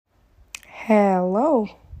Hello.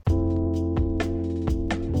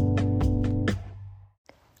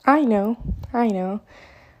 I know.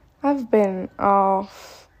 I've been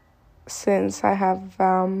off since I have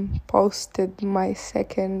posted my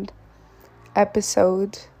second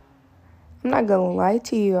episode. I'm not gonna lie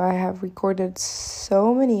to you, I have recorded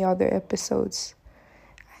so many other episodes.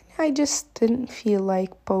 I just didn't feel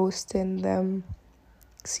like posting them.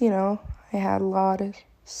 'Cause, I had a lot of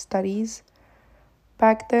studies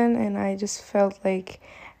back then, and I just felt like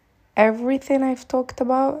everything I've talked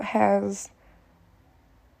about has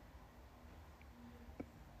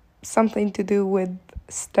something to do with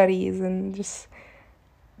studies and just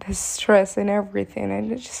the stress and everything.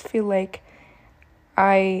 And I just feel like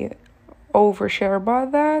I overshare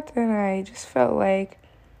about that, and I just felt like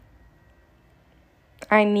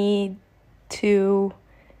I need to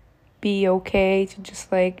be okay to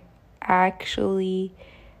just like actually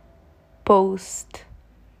post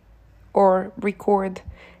or record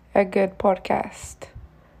a good podcast.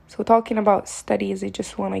 So talking about studies, I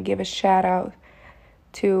just want to give a shout out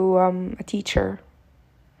to a teacher,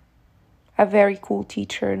 a very cool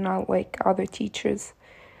teacher, not like other teachers.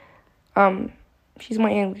 She's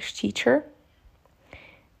my English teacher,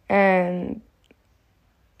 and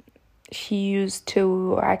she used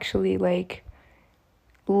to actually like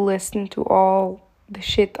listen to all the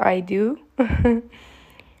shit I do.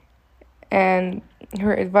 And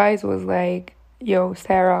her advice was like, yo,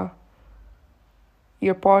 Sarah,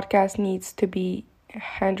 your podcast needs to be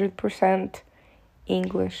 100%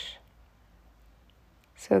 English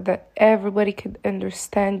so that everybody could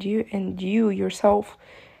understand you, and you yourself,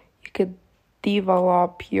 you could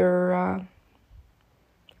develop your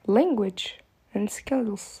language and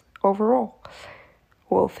skills overall.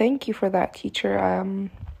 Well, thank you for that, teacher.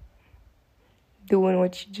 Doing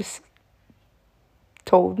what you just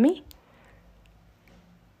told me.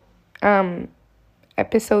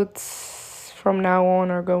 Episodes from now on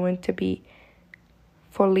are going to be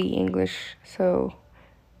fully English, so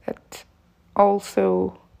that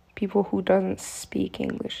also people who doesn't speak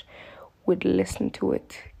English would listen to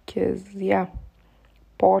it, because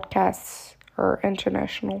podcasts are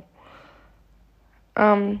international.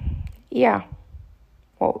 Yeah.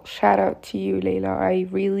 Well, shout out to you, Layla. I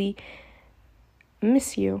really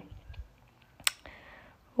miss you.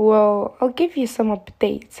 Well, I'll give you some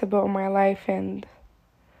updates about my life and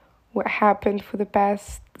what happened for the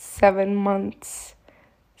past 7 months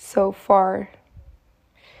so far.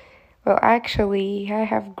 Well, actually, I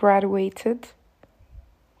have graduated,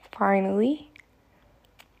 finally.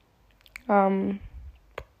 Prom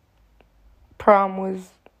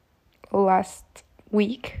was last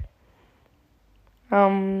week.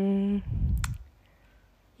 I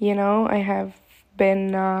have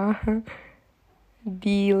been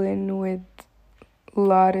dealing with a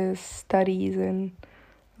lot of studies and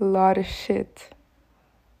a lot of shit.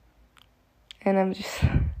 And I'm just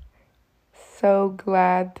so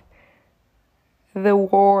glad the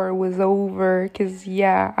war was over, because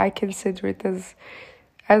I consider it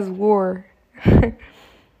as war.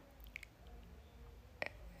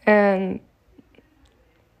 And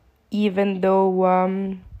even though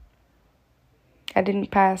I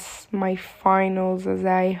didn't pass my finals as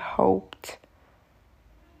I hoped,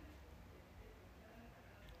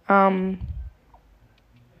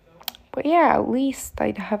 but at least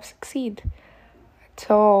I'd have succeeded.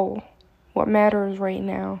 That's all what matters right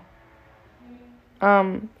now.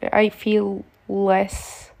 I feel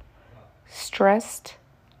less stressed,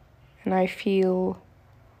 and I feel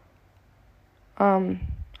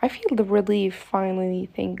the relief finally,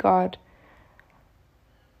 thank God.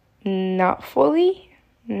 Not fully,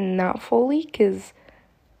 because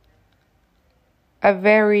a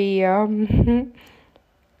very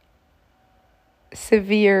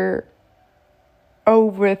severe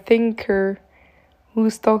overthinker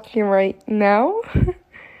who's talking right now.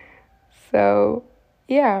 So,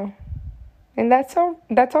 and that's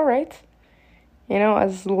all right.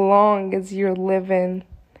 As long as you're living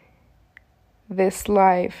this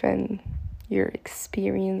life and you're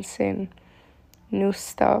experiencing new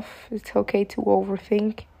stuff, it's okay to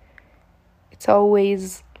overthink. It's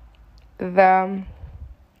always the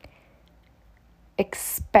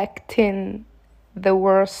expecting the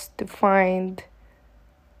worst to find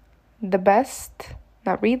the best.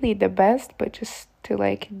 Not really the best, but just to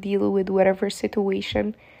like deal with whatever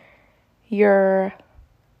situation you're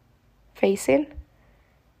facing.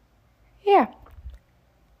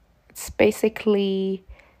 It's basically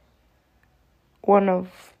one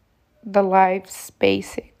of the life's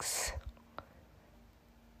basics.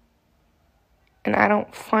 And I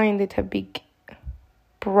don't find it a big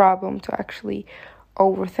problem to actually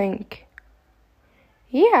overthink.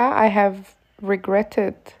 yeah, I have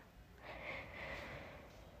regretted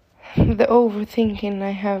the overthinking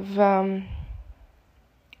I have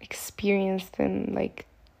experienced, and like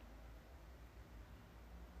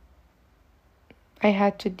I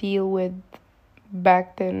had to deal with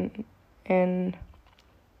back then in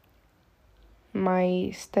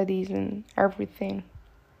my studies and everything.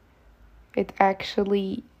 It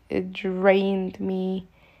drained me.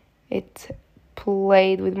 It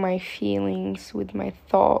played with my feelings, with my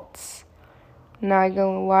thoughts. Not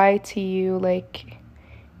gonna lie to you, like,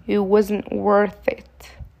 it wasn't worth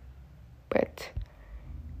it. But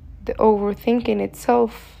the overthinking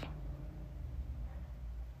itself,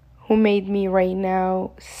 who made me right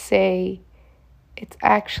now say it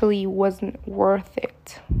actually wasn't worth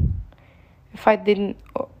it. If I didn't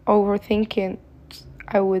overthink it,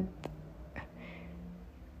 I would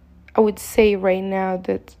say right now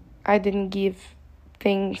that I didn't give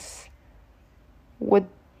things what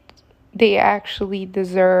they actually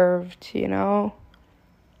deserved, you know?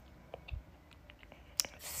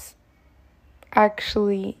 It's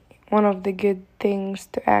actually one of the good things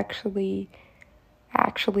to actually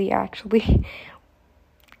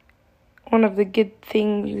one of the good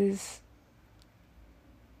things is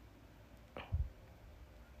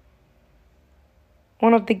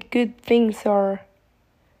one of the good things are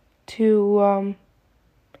to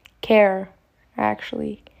care,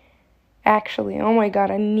 actually. Oh my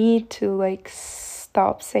god, I need to like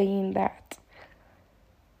stop saying that.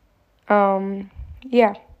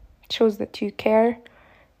 Yeah, shows that you care,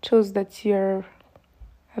 shows that you're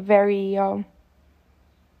a very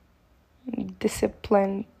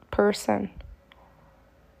disciplined person.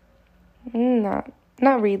 Not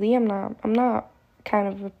really. I'm not kind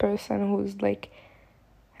of a person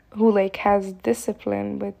who has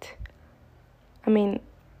discipline, but I mean,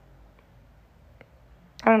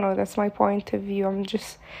 I don't know, that's my point of view.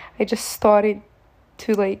 I just started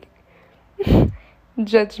to like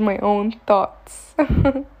judge my own thoughts.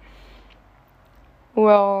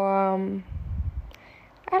 Well,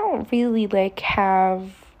 I don't really like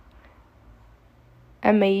have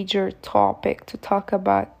a major topic to talk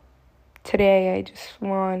about today. I just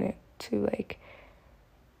wanted to like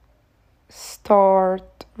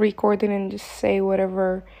start recording and just say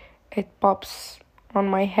whatever it pops on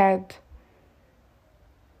my head,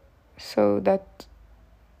 so that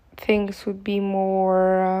things would be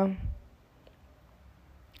more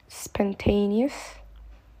spontaneous.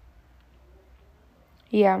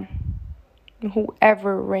 Yeah,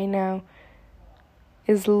 whoever right now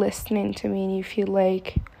is listening to me and you feel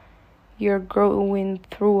like you're going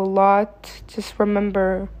through a lot, just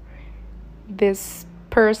remember this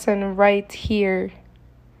person right here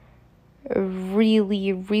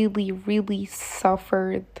really, really, really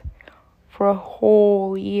suffered for a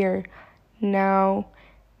whole year. Now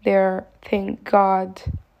thank God,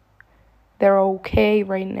 they're okay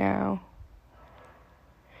right now.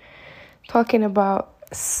 Talking about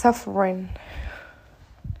suffering,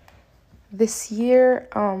 this year,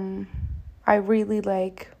 I really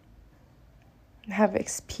have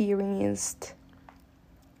experienced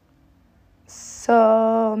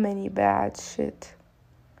so many bad shit.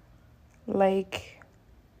 Like,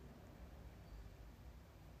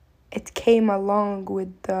 it came along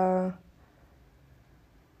with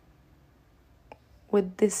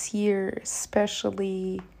this year,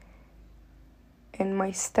 especially in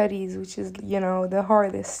my studies, which is, the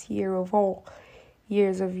hardest year of all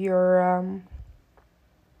years of your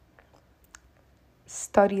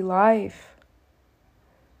study life.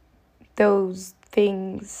 Those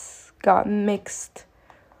things got mixed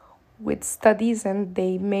with studies, and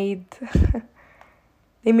they made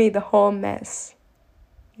a whole mess,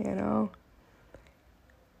 I'm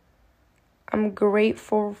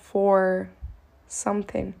grateful for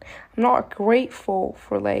something. I'm not grateful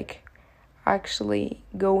for actually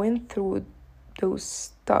going through those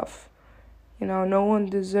stuff. No one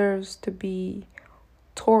deserves to be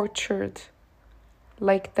tortured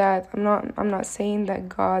like that. I'm not saying that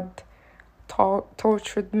God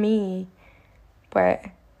tortured me, but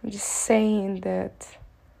I'm just saying that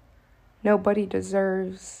nobody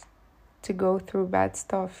deserves to go through bad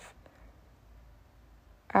stuff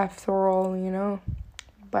after all.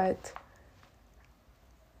 But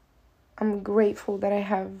I'm grateful that I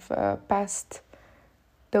have passed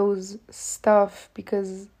those stuff,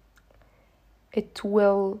 because it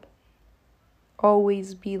will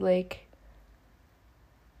always be like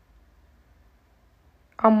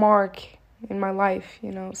a mark in my life,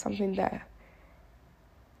 something that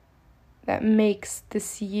makes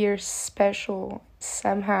this year special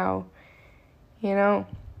somehow. If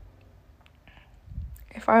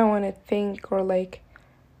I want to think or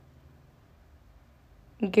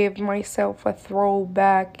give myself a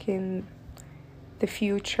throwback in the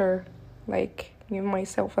future, like give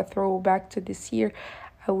myself a throwback to this year,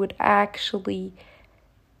 I would actually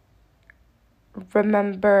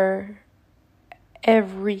remember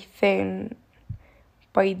everything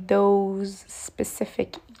by those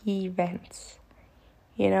specific events.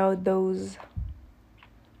 Those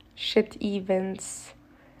shit events.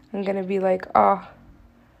 I'm gonna be like, I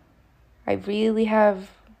really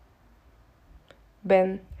have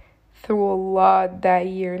been through a lot that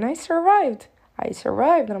year, and I survived.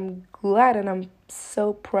 And I'm glad, and I'm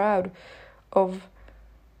so proud of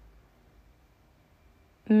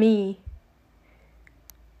me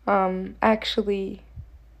actually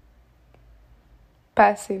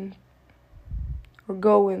passing or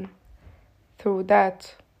going through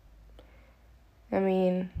that. I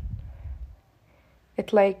mean,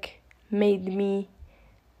 it like made me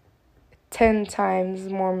 10 times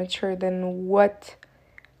more mature than what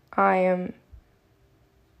I am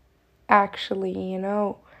actually.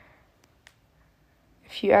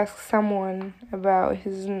 If you ask someone about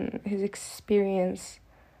his experience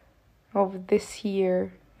of this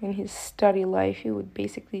year in his study life, he would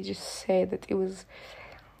basically just say that it was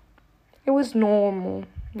normal.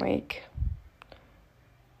 Like,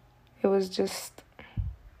 it was just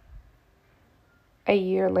a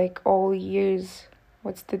year like all years.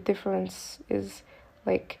 What's the difference is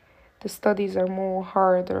like the studies are more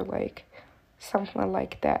hard, or like something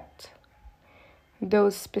like that.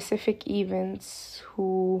 Those specific events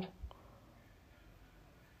who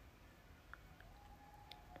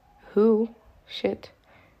shit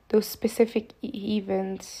those specific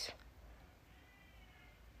events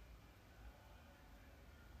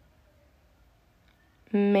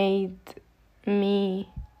made me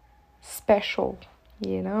special.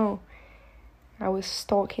 I was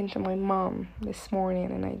talking to my mom this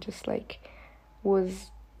morning, and I just like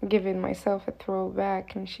was giving myself a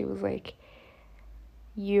throwback, and she was like,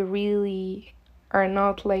 you really are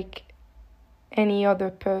not like any other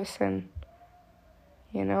person.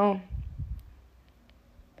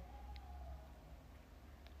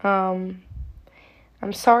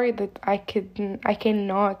 I'm sorry that I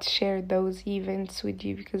cannot share those events with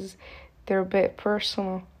you because they're a bit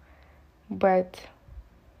personal, but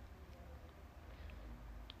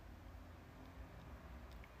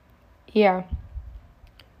yeah,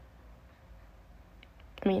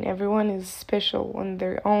 I mean, everyone is special in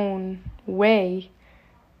their own way.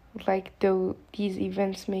 Like, these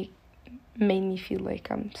events made me feel like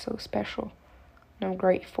I'm so special, and I'm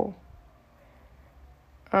grateful.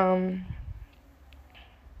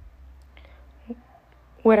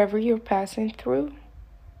 Whatever you're passing through,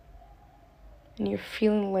 and you're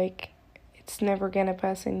feeling like it's never gonna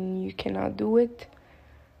pass and you cannot do it,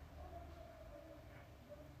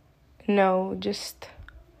 no, just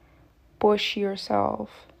push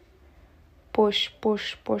yourself. Push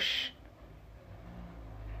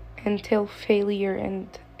until failure,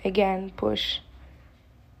 and again push.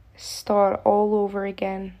 Start all over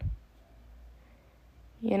again.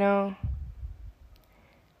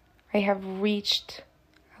 I have reached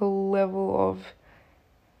a level of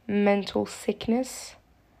mental sickness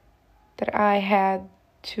that I had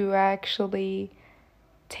to actually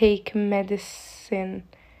take medicine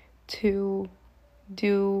to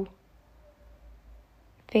do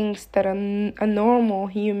things that a normal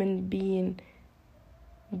human being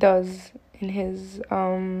does in his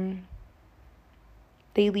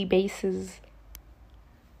daily basis.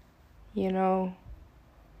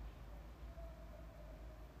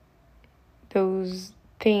 Those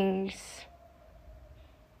things,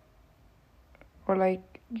 or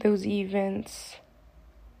like those events,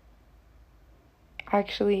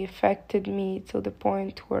 actually affected me to the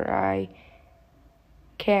point where I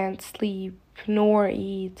can't sleep, nor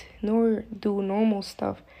eat, nor do normal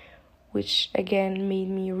stuff, which again made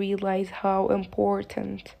me realize how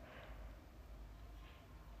important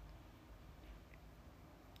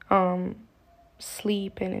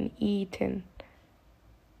sleeping and eating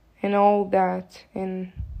and all that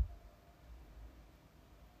in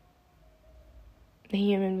the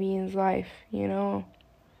human being's life.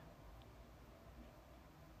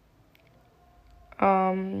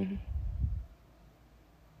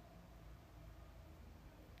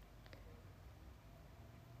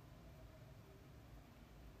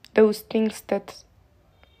 Those things that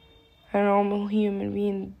a normal human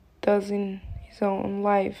being does in his own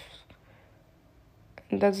life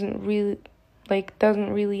and doesn't really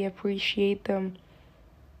appreciate them.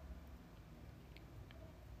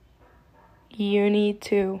 You need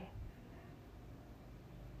to,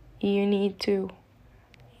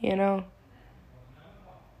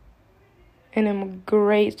 And I'm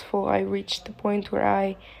grateful I reached the point where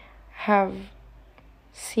I have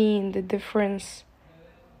seen the difference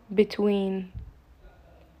between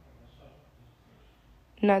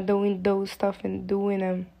not doing those stuff and doing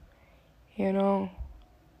them, you know.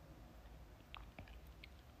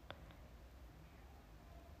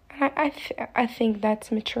 I think that's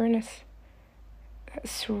matureness.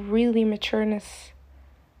 That's really matureness.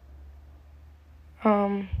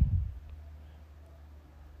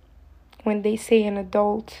 When they say an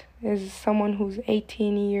adult is someone who's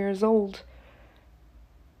 18 years old,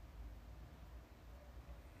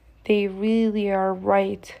 they really are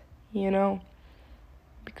right, you know,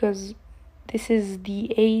 because this is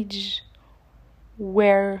the age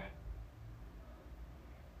where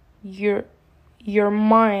your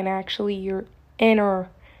mind, actually your inner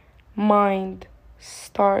mind,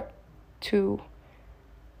 start to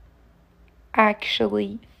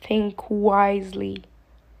actually think wisely,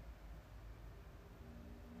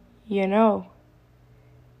 you know.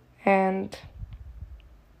 And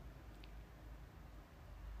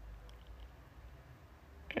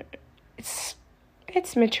it's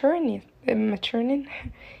maturing.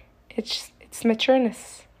 It's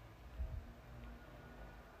matureness.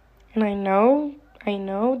 And I know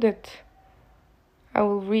that I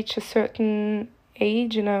will reach a certain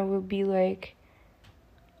age and I will be like,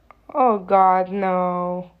 oh God,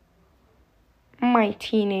 no. My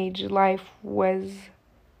teenage life was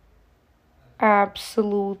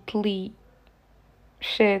absolutely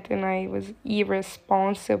shit and I was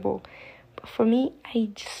irresponsible. But for me,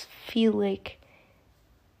 I feel like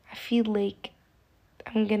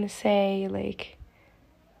I'm gonna say like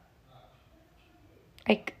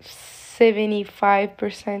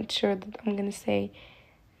 75% sure that I'm gonna say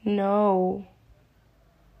no.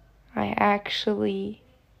 I actually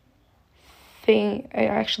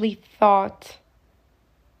thought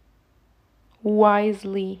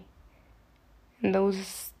wisely, and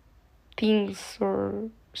those things or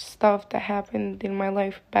stuff that happened in my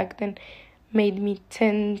life back then made me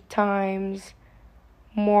 10 times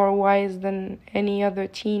more wise than any other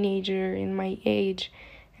teenager in my age.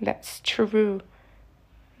 And that's true.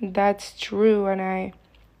 That's true. And I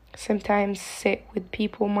sometimes sit with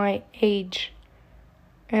people my age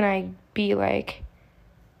and I be like,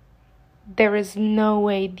 there is no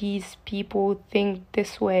way these people think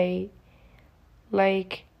this way.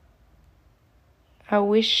 Like, I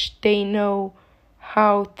wish they know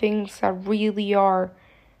how things are really are,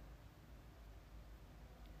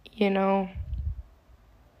 you know.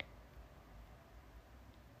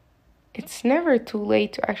 It's never too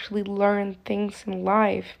late to actually learn things in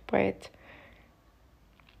life, but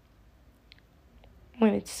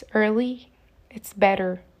when it's early, it's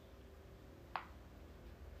better.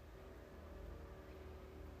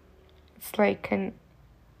 It's like an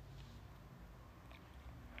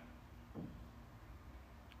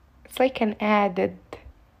added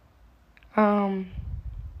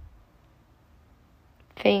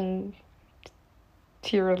thing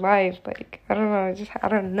to your life. Like, I don't know, I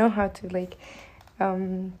don't know how to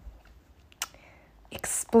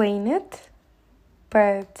explain it,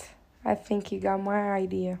 but I think you got my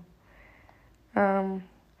idea. I've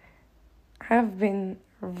been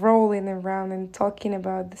rolling around and talking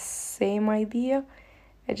about the same idea.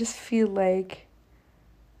 I just feel like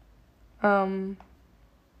I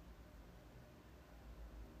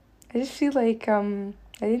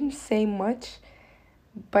didn't say much,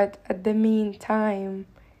 but at the meantime,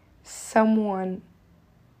 someone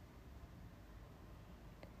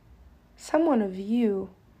of you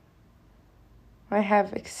might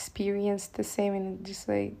have experienced the same, and just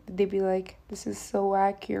like they be like, this is so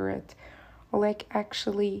accurate, or like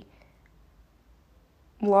actually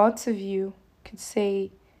lots of you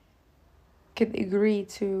could agree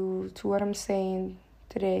to what I'm saying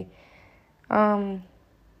today.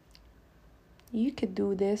 You could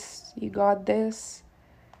do this, you got this.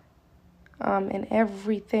 And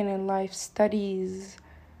everything in life, studies,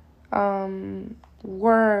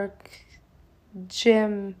 work,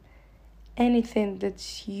 gym, anything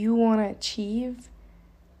that you want to achieve,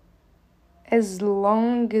 as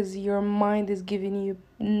long as your mind is giving you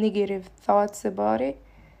negative thoughts about it,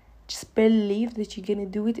 just believe that you're gonna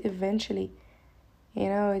do it eventually. You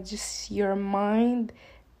know, it's just your mind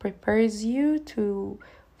prepares you to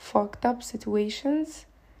fucked up situations,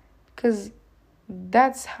 because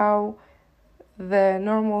that's how the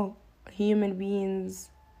normal human being's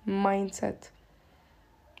mindset.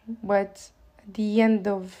 But at the end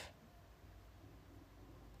of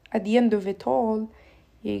it all,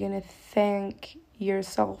 you're gonna thank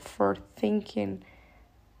yourself for thinking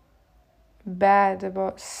bad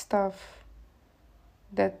about stuff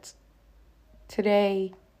that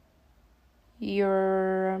today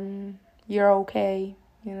you're okay.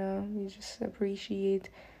 You just appreciate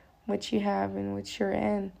what you have and what you're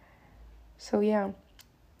in. So yeah,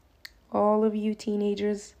 all of you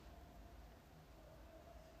teenagers,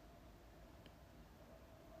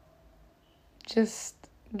 just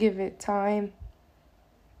give it time.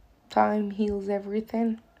 Time heals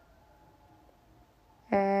everything.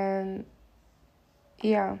 And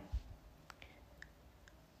yeah,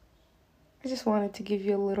 I just wanted to give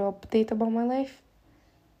you a little update about my life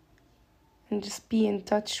and just be in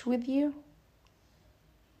touch with you.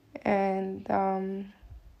 And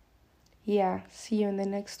yeah, see you in the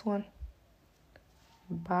next one.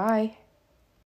 Bye.